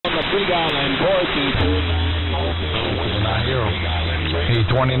Island, Porky. And I hear him. Hey,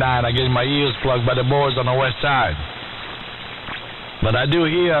 29, I get my ears plugged by the boys on the west side. But I do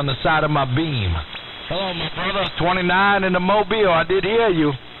hear on the side of my beam. Hello, my brother. 29 in the Mobile. I did hear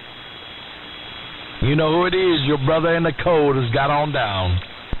you. You know who it is. Your brother in the code has got on down.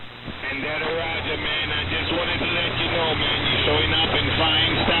 And that Roger, man. I just wanted to let you know, man. You're showing up in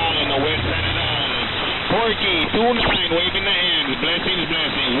fine style on the west side of the island. Porky, 29, waving the hand. Blessings,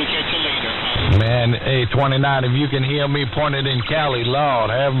 blessings. We'll catch you later. Man, hey, 29, if you can hear me pointed in Cali, Lord,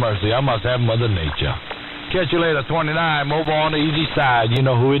 have mercy. I must have Mother Nature. Catch you later, 29. Over on the easy side. You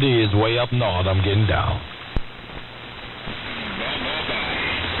know who it is. Way up north. I'm getting down.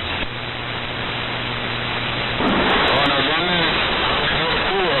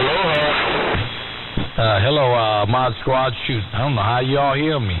 Hello, Modsquad. Shoot, I don't know how y'all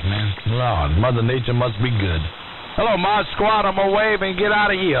hear me, man. Lord, Mother Nature must be good. Hello, Modsquad. I'm gonna wave and get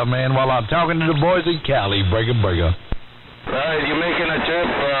out of here, man, while I'm talking to the boys in Cali. Breaker. Right, you're making a trip,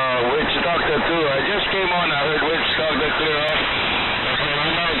 Witch Doctor 2. I just came on. I heard Witch Doctor clear off.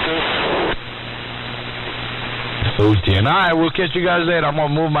 Okay, all right, we'll catch you guys later. I'm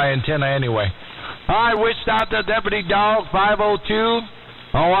gonna move my antenna anyway. All right, Witch Doctor, Deputy Dog, 502.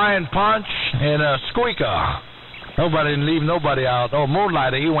 Hawaiian Punch, and Squeaker. Nobody didn't leave nobody out. Oh,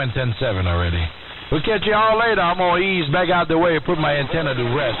 Moonlighter, he went 10-7 already. We'll catch you all later. I'm going to ease back out the way, put my antenna to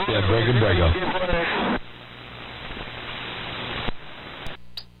rest there, breaker.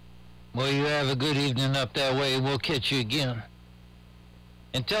 Well, you have a good evening up that way. We'll catch you again.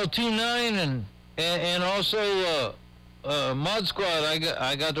 And tell 29 and also Modsquad,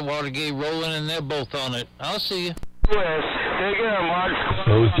 I got the Watergate rolling, and they're both on it. I'll see you. Yes, take care, Modsquad.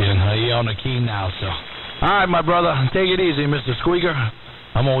 Okay, you on the key now, so. All right, my brother, take it easy, Mr. Squeaker.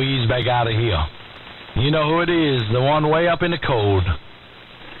 I'm going to ease back out of here. You know who it is, the one way up in the cold.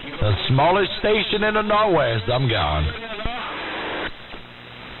 The smallest station in the Northwest. I'm gone.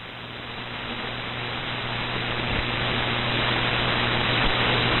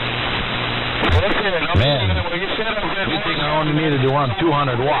 Man, you think I only needed to run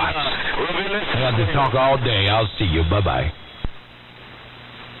 200 watts? I got to talk all day. I'll see you. Bye-bye.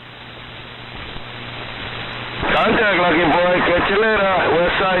 Contact, Lucky Boy. Catch you later.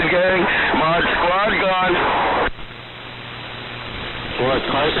 West Side Gang. Modsquad gone. What,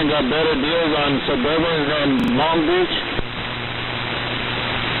 Carson got better deals on Suburbans than Long Beach?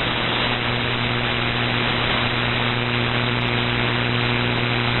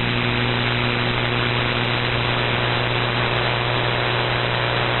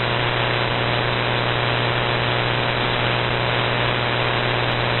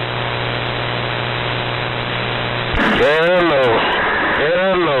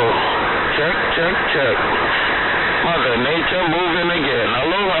 Hello. Check. Mother Nature moving again.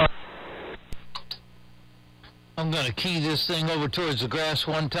 Aloha. I'm going to key this thing over towards the grass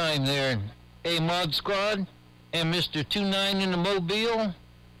one time there. Hey, Modsquad and Mr. 29 in the Mobile.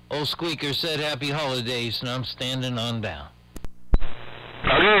 Old Squeaker said happy holidays, and I'm standing on down.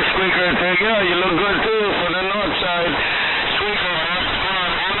 Okay, Squeaker, take care. You look good, too, from the north side. Squeaker,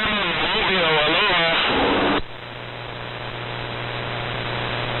 Mobile, aloha.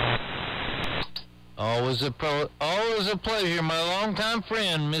 Always a pleasure, my longtime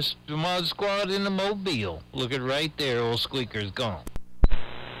friend, Mr. Modsquad in the Mobile. Look at right there, old Squeaker's gone.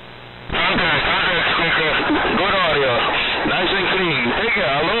 Contact, Squeaker. Good audio. Nice and clean. Take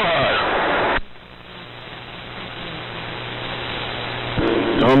care. Aloha.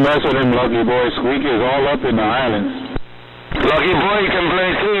 Don't mess with him, Lucky Boy. Squeaker's all up in the islands. Lucky Boy can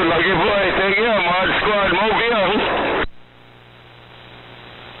play too. Lucky Boy, take care. Modsquad, Mobile.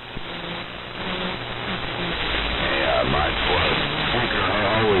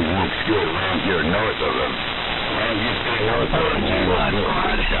 Always looks good around here north of them. Well, you stay north of them.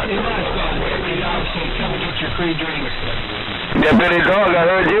 Come get your free drinks. Deputy Dog, I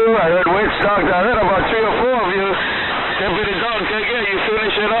heard you. I heard Witch Doctor. I heard about 3 or 4 of you. Deputy Dog, take care. You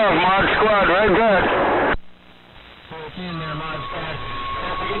finish it off. Modsquad, right back. Okay, in there, Modsquad.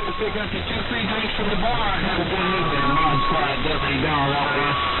 Don't forget to pick up your 2 free drinks from the bar. Have a good evening, Modsquad, Deputy Dog out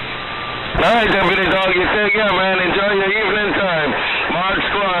there. All right, Deputy Dog, you take care, man. Enjoy your evening time.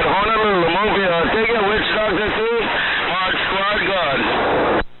 Modsquad, Honolulu, Mobile. Take care, Witch Doctor 2. Modsquad gone.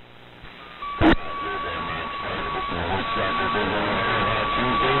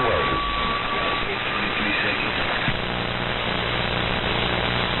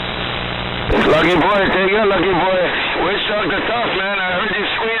 Lucky Boy, take care, Lucky Boy. Witch Doctor tough, man. I heard you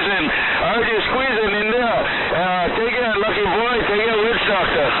squeezing in there. Take care, Lucky Boy. Take care, Witch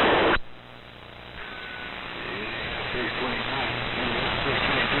Doctor.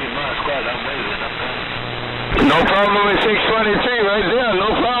 No problem with 623 right there. No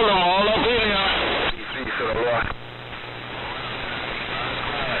problem. All up in here.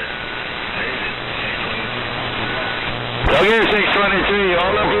 Okay, 623.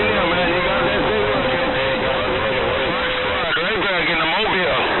 All up in here, man. You got that thing working. Right back in the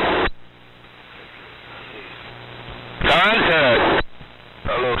mobile. Contact.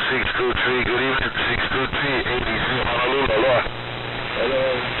 Hello, 623. Good evening. 623. 83. Honolulu. Hello.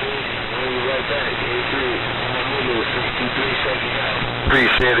 Right back. 83.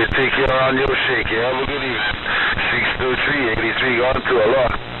 Appreciate it. Take care on your shake. Have a good evening. 623, 83 gone to Allah.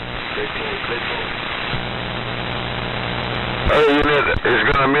 Hey, unit, it's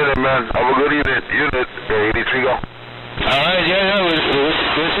gonna minute, man. Have a good evening. Unit, 83 go. Alright, yeah, let's see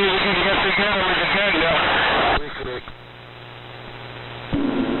if we can get together with the gang now.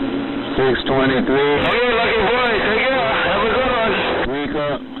 623. Okay, lucky boy. Take care. Have a good one. Wake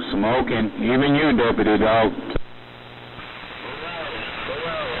up, smoking. Even you, deputy dog.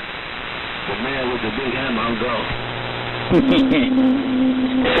 The man with the big hammer, I'm go. 622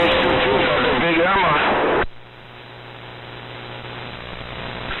 got the big hammer.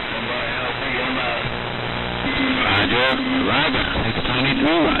 Roger, Roger. 623,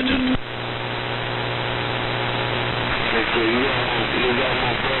 Roger. You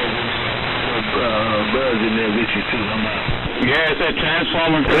got more birds in there with you too. I'm out. Yeah, it's that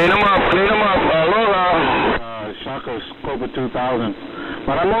transformer. Clean them up. Aloha. Shocker Cobra 2000.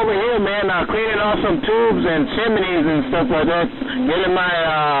 But I'm over here, man, cleaning off some tubes and chimneys and stuff like that. Getting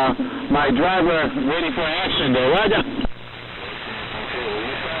my driver ready for action there. Roger.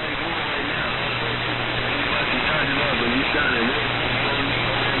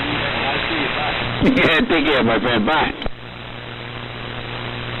 Yeah, take care, my friend. Bye.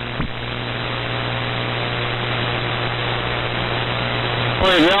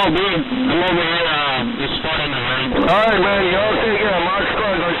 Where y'all be? I'm over here, just starting the rain. Alright, man, y'all take care.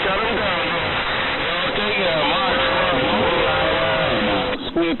 Modsquad, gonna shut them down. Y'all take care. Modsquad.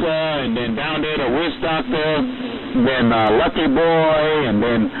 Squeaker, and then down there the Witch Doctor, then Lucky Boy, and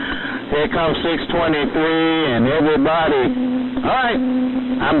then here comes 623, and everybody. Alright,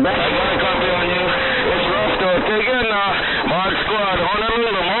 I'm back. I got a copy on you. It's rough, though. Take care now. Modsquad,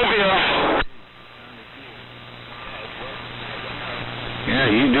 Honolulu, mobile. Yeah,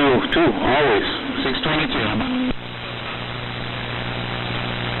 you do too, always. 622.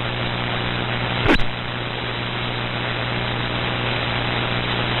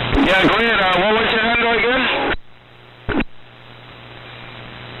 Yeah, go ahead. What was your handle again?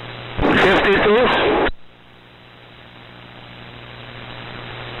 52?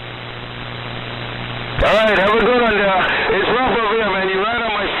 Alright, have a good one there. It's rough over here, man. You're right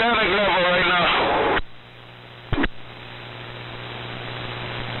on my static level right now.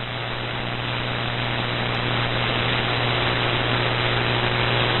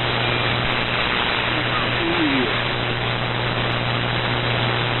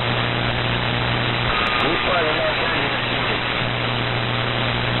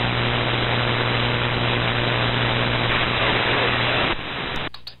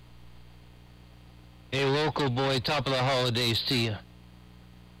 Hey, local boy, top of the holidays to you.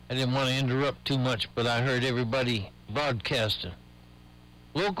 I didn't want to interrupt too much, but I heard everybody broadcasting.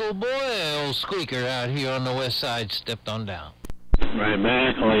 Local boy, old Squeaker out here on the west side stepped on down. Right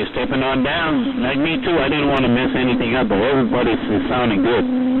back. Oh, you're stepping on down. Like me too. I didn't want to mess anything up, but everybody's sounding good.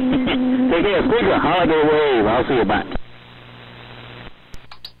 Take care, Squeaker. Holiday wave. I'll see you back.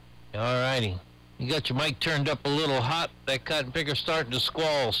 Alrighty. You got your mic turned up a little hot. That cotton picker's starting to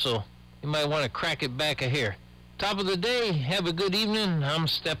squall, so you might want to crack it back a hair. Top of the day, have a good evening. I'm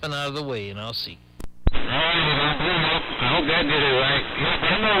stepping out of the way, and I'll see you. I hope that did it right.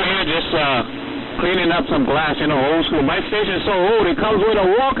 I'm over here just cleaning up some glass, you know, old school. My station's so old, it comes with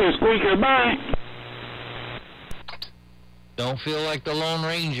a walker, Squeaker. Bye. Don't feel like the Lone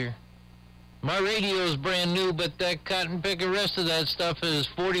Ranger. My radio's brand new, but that cotton picker, rest of that stuff is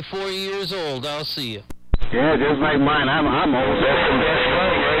 44 years old. I'll see you. Yeah, just like mine. I'm old. That's the best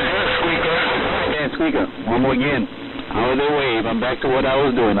right there, Squeaker. Yeah, Squeaker. One more again. Holiday wave. I'm back to what I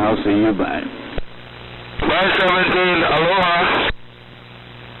was doing. I'll see you. Bye. 517, aloha.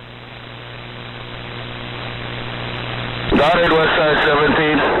 Got it, Westside 7.